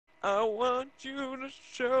I want you to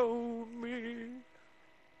show me.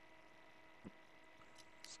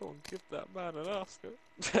 Someone give that man an Oscar.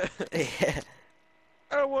 Yeah.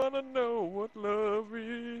 I wanna know what love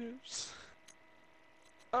is.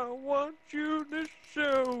 I want you to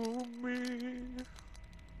show me.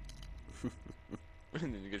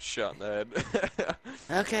 And then you get shot in the head.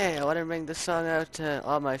 Okay, I want to bring this song out to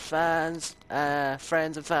all my fans,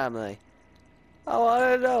 friends and family. I want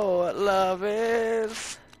to know what love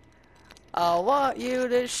is. I want you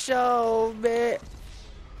to show me.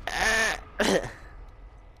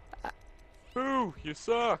 Ooh, you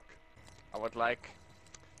suck. I would like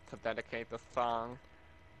to dedicate this song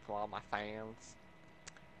to all my fans.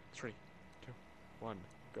 3, 2, 1,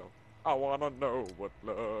 go. I wanna know what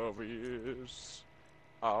love is.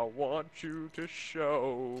 I want you to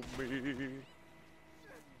show me.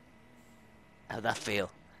 How'd that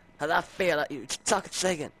feel? How'd that feel? That you fucking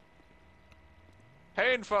singing?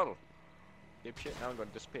 Painful! Dipshit, now I'm gonna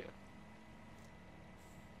disappear.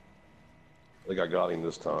 I think I got him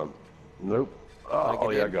this time. Nope.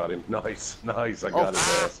 Oh, yeah, I got him. Nice, nice. I got his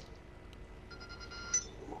ass.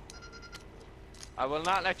 I will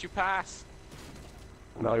not let you pass.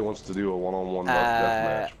 Now he wants to do a one-on-one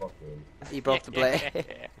deathmatch. Fuck him. He broke the blade.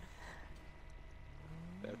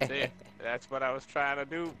 That's it. That's what I was trying to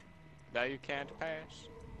do. Now you can't pass.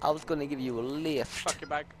 I was gonna give you a lift. Fuck you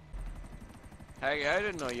back. Hey, I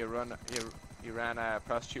didn't know you ran a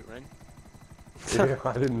prostitute ring. Yeah,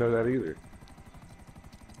 I didn't know that either.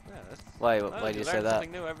 Yeah, that's, Why well, do you say learn that?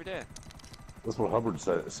 something new every day. That's what Hubbard's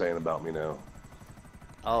saying about me now.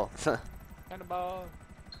 Oh. Cannonball.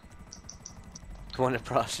 Won a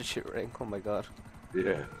prostitute ring. Oh my god.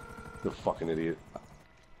 Yeah, the fucking idiot.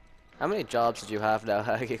 How many jobs did you have now,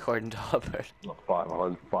 according to Hubbard?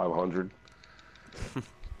 500.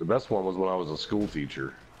 The best one was when I was a school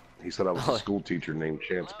teacher. He said I was a school teacher named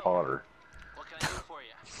Chance Potter. What can I do for you?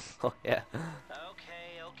 Oh yeah. Okay,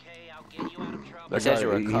 I'll get you out of trouble. That says guy, you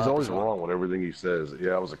were a he's cop always as well. wrong with everything he says.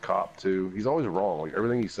 Yeah, I was a cop too. He's always wrong. Like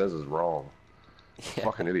everything he says is wrong. Yeah.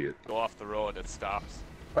 Fucking idiot. Go off the road, it stops.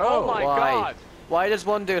 Oh, Oh my Why? god! Why does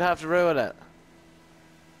one dude have to ruin it?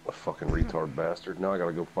 A fucking retard bastard. Now I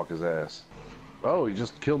gotta go fuck his ass. Oh, he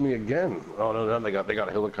just killed me again. Oh no, now they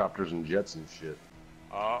got helicopters and jets and shit.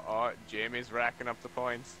 Oh, Jamie's racking up the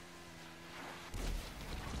points.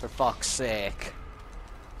 For fuck's sake.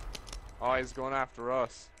 Oh, he's going after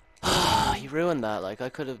us. He ruined that, like I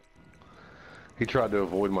could have... He tried to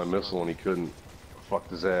avoid my missile and he couldn't.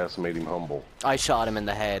 Fucked his ass, made him humble. I shot him in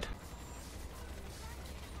the head.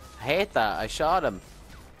 I hate that, I shot him.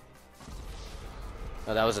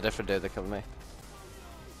 Oh, that was a different dude that killed me.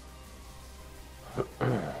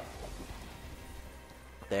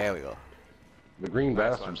 There we go. The green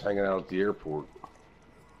Nice bastard's hanging out at the airport.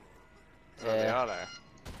 Oh, they are there.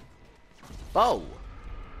 Oh!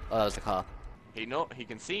 Oh, that was the cop. He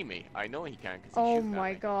can see me. I know he can because he's Oh shooting at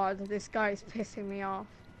my me. god, this guy is pissing me off.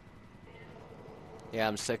 Yeah,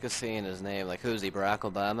 I'm sick of seeing his name. Like, who's he, Barack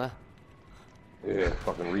Obama? Yeah,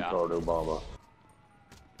 fucking retard Obama.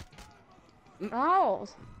 Oh!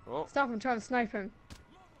 Oh, Stop, I'm trying to snipe him.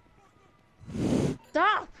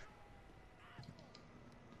 Stop!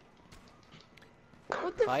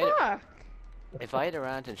 What the Fight it. fuck? If I had a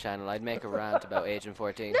ranting channel, I'd make a rant about Agent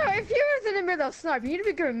 14. No, if you was in the middle of sniping, you'd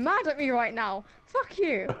be going mad at me right now. Fuck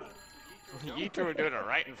you. you two are doing it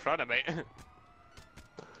right in front of me.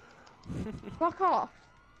 Fuck off.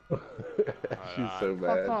 She's so Fuck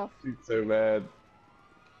mad. off. She's so mad.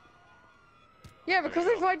 Yeah, because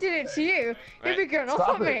if I did it to you, you'd be Wait, going off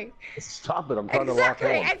Stop at it. me. Stop it, I'm trying to lock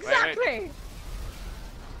Exactly, on. exactly.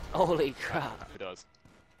 Holy crap. It does.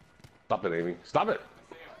 Stop it, Amy. Stop it.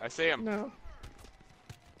 I see him. No.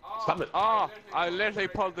 Stop it. Oh, I literally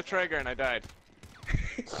pulled the trigger and I died.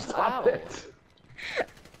 Stop Ow. it.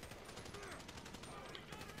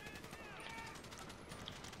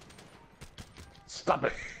 Stop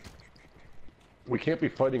it. We can't be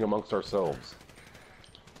fighting amongst ourselves.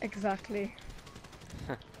 Exactly.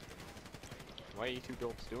 Why are you two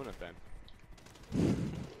dopes doing it then?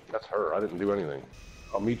 That's her. I didn't do anything.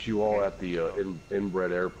 I'll meet you all at the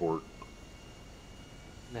inbred airport.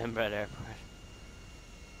 Nnnn Airport.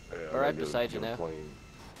 Yeah, We're right I'm gonna beside you get a now. plane.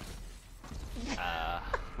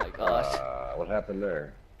 My god. What happened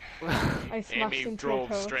there? I smashed Amy into drove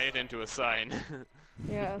a post. straight into a sign.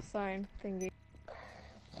 Yeah, sign thingy.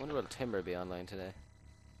 I wonder will Timber be online today.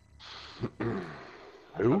 Who?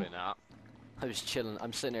 Probably not. I was chilling.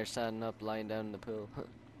 I'm sitting here standing up, lying down in the pool.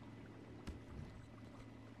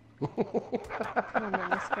 Come on then,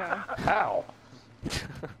 let's go. How?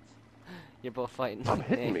 You're both fighting Stop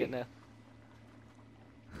hitting naked me.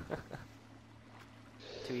 now.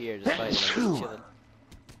 2 years just fighting, I'm just chilling.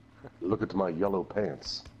 Look at my yellow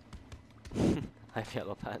pants. I have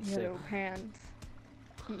yellow pants Your too. little pants.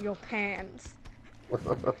 Your pants.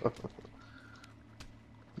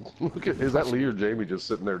 Look at, is that Lee or Jamie just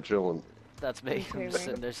sitting there chilling? That's me. Okay, I'm just wait.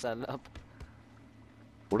 sitting there standing up.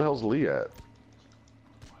 Where the hell's Lee at?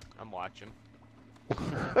 I'm watching.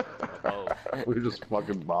 Oh. We're just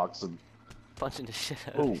fucking boxing. Punching the shit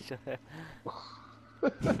out Oh. of each other.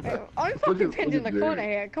 Hey, I'm fucking at- pinned look in at the corner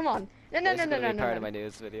Jamie. here. Come on. No, This no, is no, gonna no, be no, part of no. my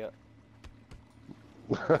news video.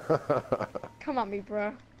 Come at me,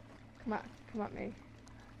 bro. Come at me.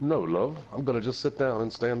 No, love. I'm gonna just sit down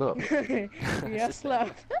and stand up. Yes,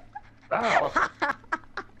 love. Ow!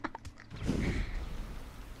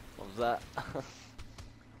 What was that?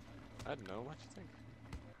 I don't know. What you think?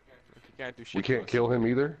 You can't do shit. We to can't us. kill him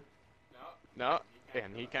either? No,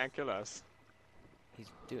 and he can't kill us.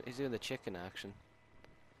 He's doing the chicken action.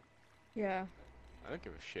 Yeah. I don't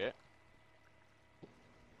give a shit.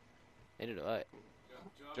 Neither do I.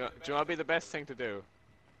 Do you want to be the best thing to do?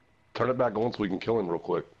 Turn it back on so we can kill him real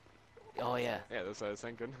quick. Oh yeah. Yeah, that's what I was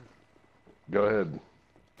thinking. Go ahead.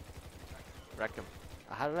 Wreck him.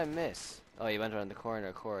 How did I miss? Oh, he went around the corner,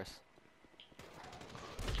 of course.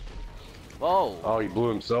 Whoa! Oh, he blew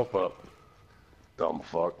himself up. Dumb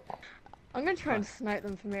fuck. I'm gonna try and snipe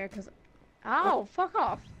them from here, cause... Ow! Fuck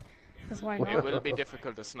off! Cause why It not? will be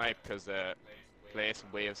difficult to snipe because the place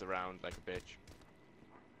waves around like a bitch.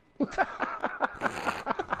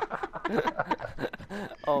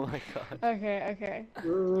 Oh my god. Okay.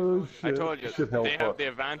 Oh, I shit. told you, Shit, hell they have fuck. the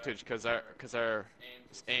advantage because our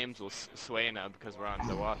aims will sway now because we're on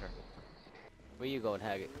the water. Where you going,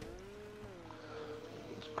 Haggett?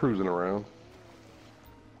 Just cruising around.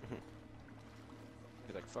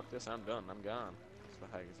 He's like, fuck this, I'm done, I'm gone. That's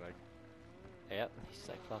what Haggis like. Yep. He's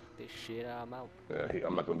like, fuck this shit, I'm out. Yeah,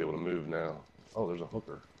 I'm not gonna be able to move now. Oh, there's a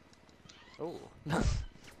hooker. Oh.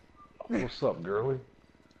 What's up, girly?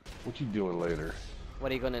 What you doing later?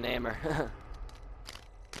 What are you gonna name her?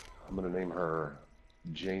 I'm gonna name her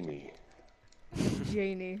Jamie.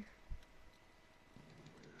 Janie.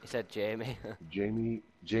 He said Jamie. Jamie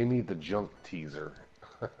the junk teaser.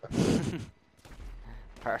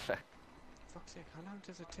 Perfect. Fuck's sake, how long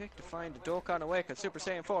does it take to find a Dokkan Awaken Super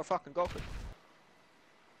Saiyan 4 fucking Goku?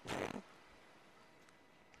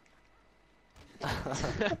 You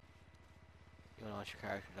wanna watch your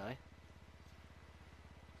character die?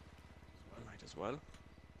 Might as well.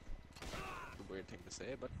 A weird thing to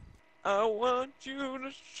say, but I want you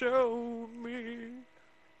to show me.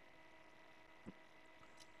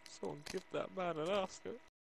 So give that man an Oscar.